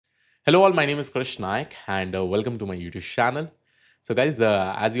Hello all, my name is KRISHAI and welcome to my YouTube channel. So guys,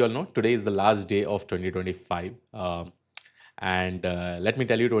 as you all know, today is the last day of 2025. And let me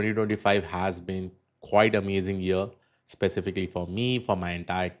tell you, 2025 has been quite amazing year, specifically for me, for my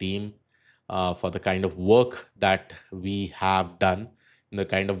entire team, for the kind of work that we have done, and the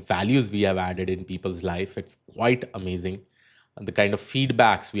kind of values we have added in people's life. It's quite amazing. And the kind of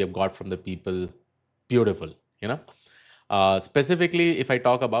feedbacks we have got from the people, beautiful, you know. Specifically, if I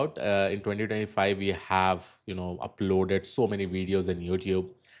talk about in 2025, we have uploaded so many videos in YouTube.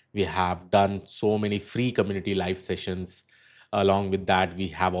 We have done so many free community live sessions. Along with that, we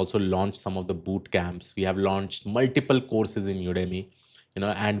have also launched some of the boot camps. We have launched multiple courses in Udemy,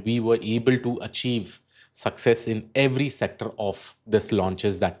 and we were able to achieve success in every sector of this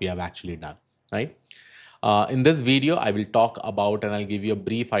launches that we have actually done, right? In this video, I will talk about and I'll give you a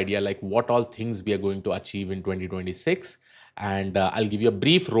brief idea like what all things we are going to achieve in 2026. And I'll give you a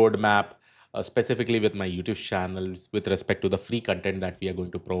brief roadmap specifically with my YouTube channels with respect to the free content that we are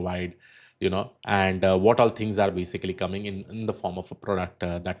going to provide, and what all things are basically coming in the form of a product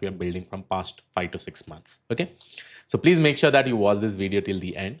that we are building from past 5 to 6 months. Okay. So please make sure that you watch this video till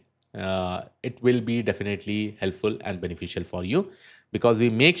the end. It will be definitely helpful and beneficial for you because we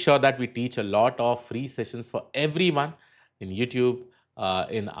make sure that we teach a lot of free sessions for everyone in YouTube,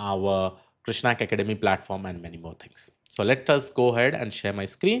 in our KRISHAI Academy platform, and many more things. So let us go ahead and share my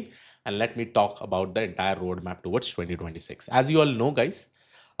screen and let me talk about the entire roadmap towards 2026. As you all know, guys,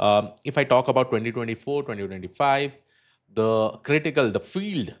 if I talk about 2024, 2025, the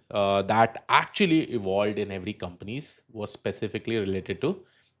field that actually evolved in every companies was specifically related to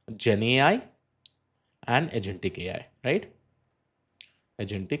Gen AI and Agentic AI, right?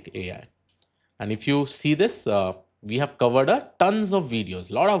 Agentic AI. And if you see this, we have covered a tons of videos,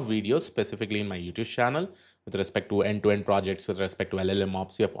 lot of videos specifically in my YouTube channel with respect to end-to-end projects, with respect to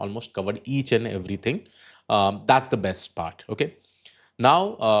LLMOPS. We have almost covered each and everything. That's the best part. Okay.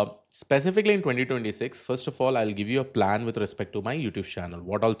 Now, specifically in 2026, first of all, I'll give you a plan with respect to my YouTube channel,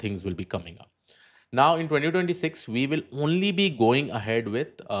 what all things will be coming up. Now, in 2026, we will only be going ahead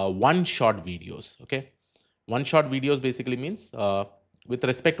with one-shot videos. Okay. One-shot videos basically means with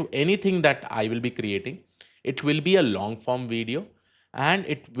respect to anything that I will be creating, it will be a long-form video and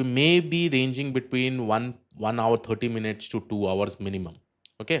it may be ranging between 1 hour 30 minutes to 2 hours minimum.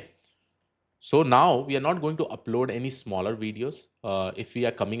 Okay. So now we are not going to upload any smaller videos. If we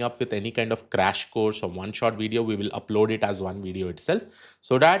are coming up with any kind of crash course or one-shot video, we will upload it as one video itself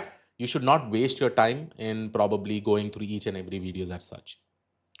so that you should not waste your time in probably going through each and every videos as such.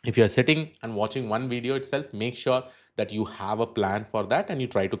 If you're sitting and watching one video itself, make sure that you have a plan for that and you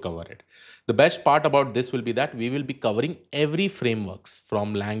try to cover it. The best part about this will be that we will be covering every frameworks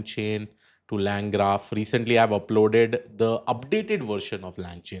from LangChain to LangGraph. Recently, I've uploaded the updated version of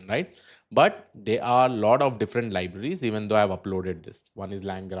LangChain, right? But there are a lot of different libraries, even though I've uploaded this. One is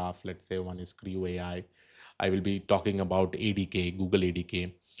LangGraph, let's say one is KRISHAI. I will be talking about ADK, Google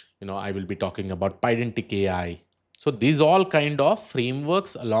ADK. I will be talking about Pydantic AI. So these all kind of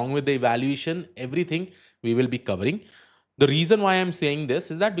frameworks along with the evaluation, everything we will be covering. The reason why I'm saying this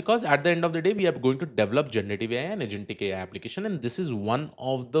is that because at the end of the day, we are going to develop generative AI and agentic AI application. And this is one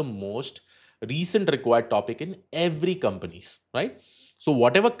of the most recent required topic in every companies, right? So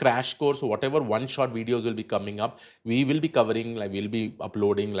whatever crash course, whatever one-shot videos will be coming up, we will be covering, like we'll be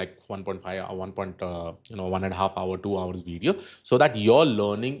uploading like 1.5 or 1.5 hour, 2 hours video so that your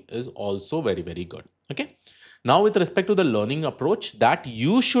learning is also very, very good. Okay. Now, with respect to the learning approach that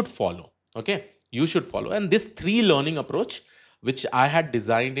you should follow, okay, you should follow. And this three learning approach, which I had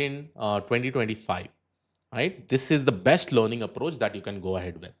designed in 2025, right? This is the best learning approach that you can go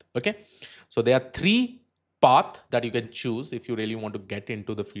ahead with, okay? So there are three paths that you can choose if you really want to get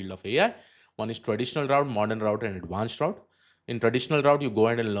into the field of AI. One is traditional route, modern route, and advanced route. In traditional route, you go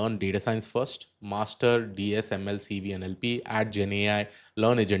ahead and learn data science first, master DS, ML, CV, NLP, add Gen AI,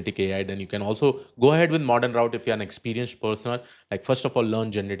 learn agentic AI. Then you can also go ahead with modern route if you're an experienced person. Like first of all,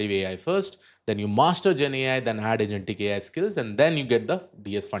 learn generative AI first, then you master Gen AI, then add agentic AI skills, and then you get the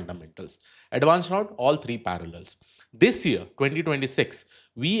DS fundamentals. Advanced route, all three parallels. This year, 2026,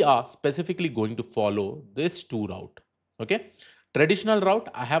 we are specifically going to follow this two route. Okay. Traditional route,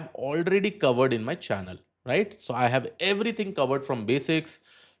 I have already covered in my channel, right? So I have everything covered from basics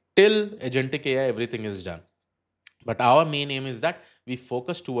till agentic AI, everything is done. But our main aim is that we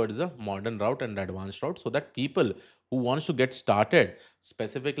focus towards the modern route and advanced route so that people who wants to get started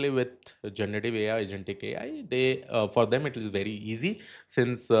specifically with generative AI, agentic AI, they for them it is very easy,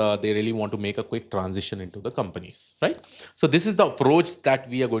 since they really want to make a quick transition into the companies, right? So this is the approach that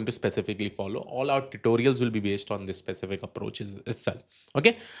we are going to specifically follow. All our tutorials will be based on this specific approaches itself.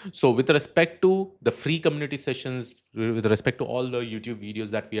 Okay. So with respect to the free community sessions, with respect to all the YouTube videos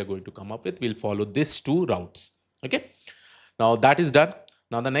that we are going to come up with, we'll follow these two routes. Okay. Now that is done.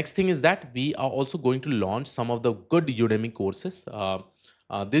 Now the next thing is that we are also going to launch some of the good Udemy courses.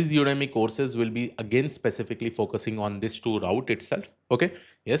 These Udemy courses will be again specifically focusing on this two route itself. Okay.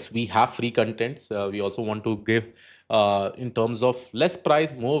 Yes, we have free contents. We also want to give, in terms of less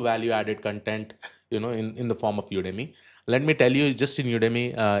price, more value added content, in the form of Udemy. Let me tell you, just in Udemy,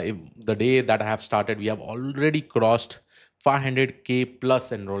 the day that I have started, we have already crossed 500K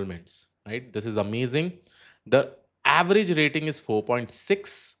plus enrollments, right? This is amazing. The average rating is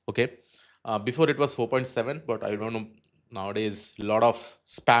 4.6. Okay. Before it was 4.7, but I don't know. Nowadays, a lot of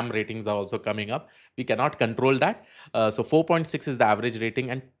spam ratings are also coming up. We cannot control that. So 4.6 is the average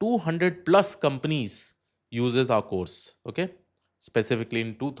rating, and 200 plus companies uses our course. Okay. Specifically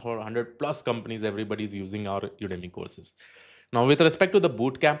in 200 plus companies, everybody is using our Udemy courses. Now, with respect to the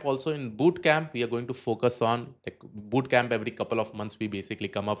bootcamp, also in bootcamp, we are going to focus on like bootcamp every couple of months. We basically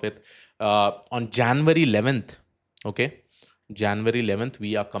come up with on January 11th. Okay. January 11th,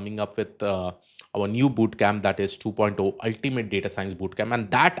 we are coming up with our new bootcamp, that is 2.0 Ultimate Data Science Bootcamp.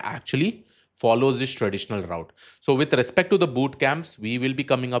 And that actually follows this traditional route. So with respect to the boot camps, we will be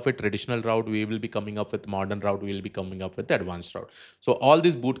coming up with traditional route, we will be coming up with modern route, we will be coming up with the advanced route. So all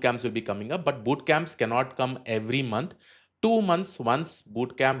these boot camps will be coming up, but boot camps cannot come every month. 2 months once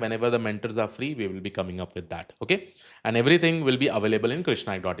boot camp, whenever the mentors are free, we will be coming up with that. Okay. And everything will be available in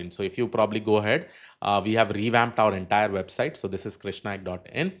krishnaik.in. So if you probably go ahead, we have revamped our entire website. So this is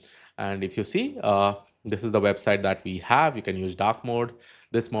krishnaik.in. And if you see, this is the website that we have. You can use dark mode,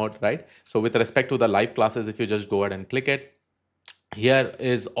 this mode, right? So with respect to the live classes, if you just go ahead and click it, here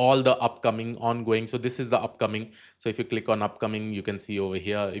is all the upcoming ongoing. So this is the upcoming. So if you click on upcoming, you can see over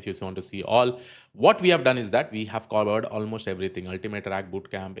here, if you want to see all, what we have done is that we have covered almost everything. Ultimate Rack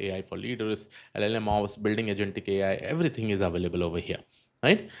Bootcamp, AI for Leaders, LLMOPS, building agentic AI, everything is available over here,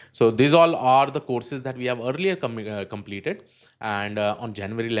 right? So these all are the courses that we have earlier completed. And on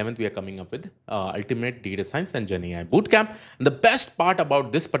January 11th, we are coming up with Ultimate Data Science and Gen AI Bootcamp. And the best part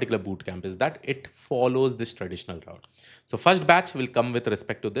about this particular bootcamp is that it follows this traditional route. So first batch will come with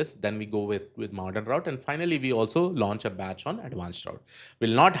respect to this, then we go with modern route, and finally we also launch a batch on advanced route.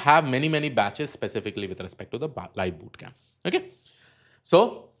 We'll not have many batches specifically with respect to the live bootcamp. Okay.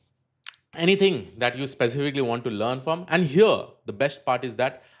 So anything that you specifically want to learn from, and here the best part is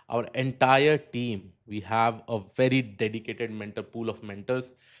that our entire team, we have a very dedicated mentor pool of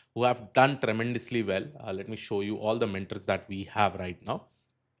mentors who have done tremendously well. Let me show you all the mentors that we have right now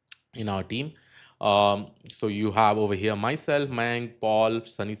in our team. So you have over here myself, Mayank, Paul,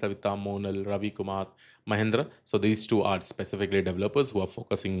 Sunny Savita, Monal, Ravi Kumar, Mahendra. So these two are specifically developers who are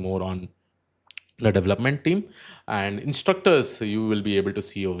focusing more on the development team, and instructors you will be able to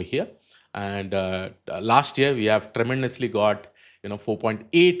see over here. And last year we have tremendously got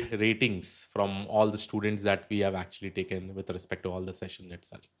 4.8 ratings from all the students that we have actually taken with respect to all the session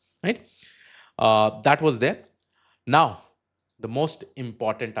itself, right? That was there. Now the most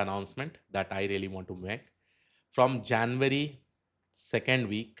important announcement that I really want to make: from January second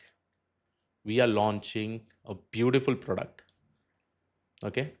week, we are launching a beautiful product.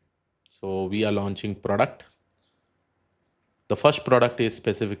 Okay. So we are launching product. The first product is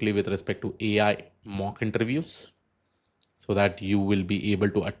specifically with respect to AI mock interviews, so that you will be able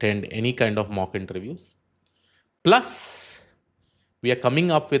to attend any kind of mock interviews. Plus, we are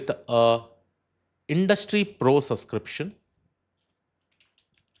coming up with a industry pro subscription,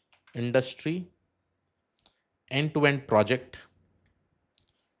 industry end-to-end project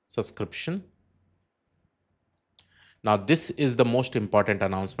subscription. Now, this is the most important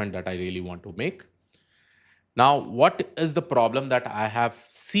announcement that I really want to make. Now, what is the problem that I have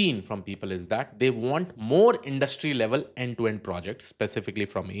seen from people is that they want more industry level end-to-end projects, specifically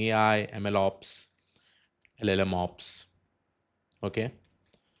from AI, MLOPS, LLMOPS. Okay.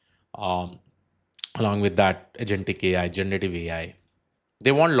 Um, Along with that, agentic AI, generative AI.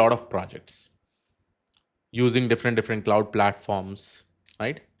 They want a lot of projects using different cloud platforms,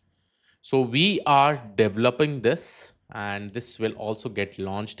 right? So we are developing this, and this will also get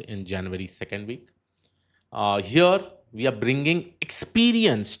launched in January second week. Here we are bringing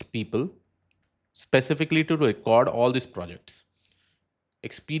experienced people specifically to record all these projects,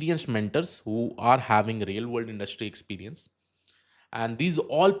 experienced mentors who are having real world industry experience, And these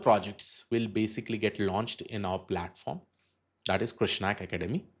all projects will basically get launched in our platform, that is KRISHAI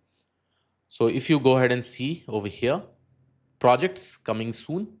Academy. So if you go ahead and see over here, projects coming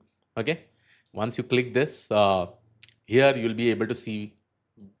soon. Okay. Once you click this, here you'll be able to see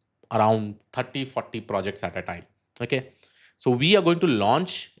around 30-40 projects at a time. Okay. So we are going to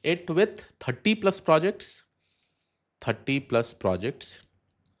launch it with 30 plus projects, 30 plus projects.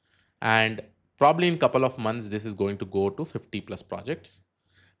 And probably in a couple of months, this is going to go to 50 plus projects.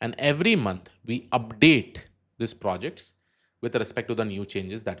 And every month we update these projects with respect to the new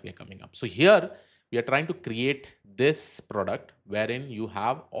changes that we are coming up. So here we are trying to create this product wherein you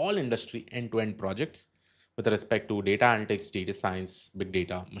have all industry end-to-end projects with respect to data analytics, data science, big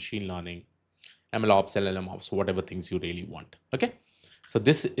data, machine learning, MLOPS, LLMOPS, whatever things you really want. Okay. So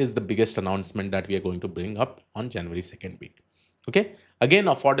this is the biggest announcement that we are going to bring up on January 2nd week. Okay. Again,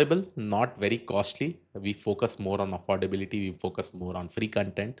 affordable, not very costly. We focus more on affordability. We focus more on free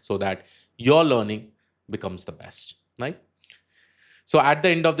content so that your learning becomes the best, right? So at the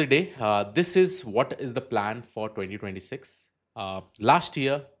end of the day, this is what is the plan for 2026. Last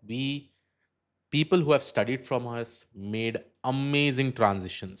year, people who have studied from us made amazing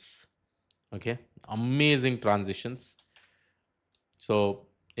transitions. Okay. Amazing transitions. So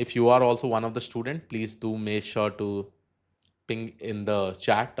if you are also one of the student, please do make sure to ping in the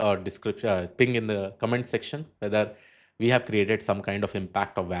chat or description, ping in the comment section whether we have created some kind of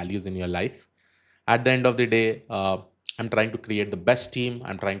impact or values in your life. At the end of the day, I'm trying to create the best team.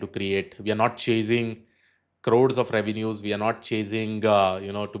 I'm trying to create, we are not chasing crores of revenues. We are not chasing,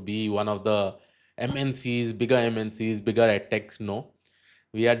 to be one of the MNCs, bigger ed tech. No,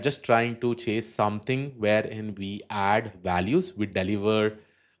 we are just trying to chase something wherein we add values, we deliver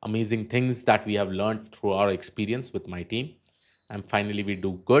amazing things that we have learned through our experience with my team, and finally we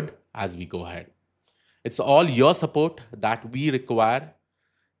do good as we go ahead. It's all your support that we require.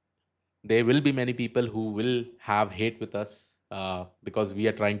 There will be many people who will have hate with us, because we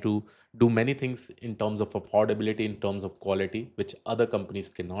are trying to do many things in terms of affordability, in terms of quality, which other companies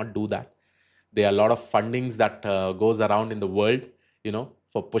cannot do that. There are a lot of fundings that goes around in the world,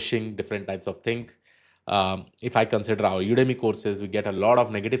 for pushing different types of things. If I consider our Udemy courses, we get a lot of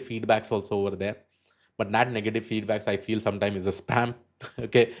negative feedbacks also over there, but that negative feedbacks I feel sometimes is a spam.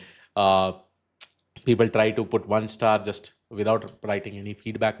 Okay. uh, People try to put 1 star just without writing any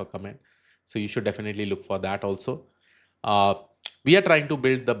feedback or comment, so you should definitely look for that also. uh, we are trying to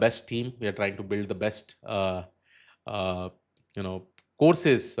build the best team. We are trying to build the best uh, you know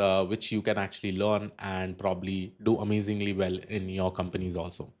courses which you can actually learn and probably do amazingly well in your companies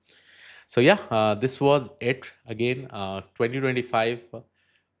also. So yeah, this was it. Again, 2025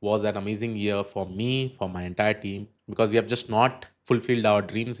 was an amazing year for me, for my entire team, because we have just not fulfilled our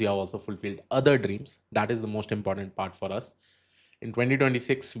dreams, we have also fulfilled other dreams. That is the most important part for us. In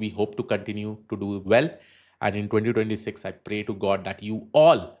 2026, we hope to continue to do well. And in 2026, I pray to God that you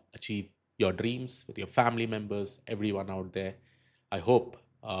all achieve your dreams with your family members, everyone out there. I hope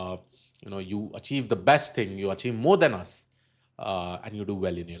you achieve the best thing, you achieve more than us, and you do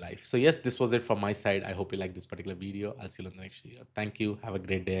well in your life. So yes, this was it from my side. I hope you like this particular video. I'll see you in the next video. Thank you. Have a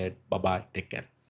great day. Bye bye. Take care.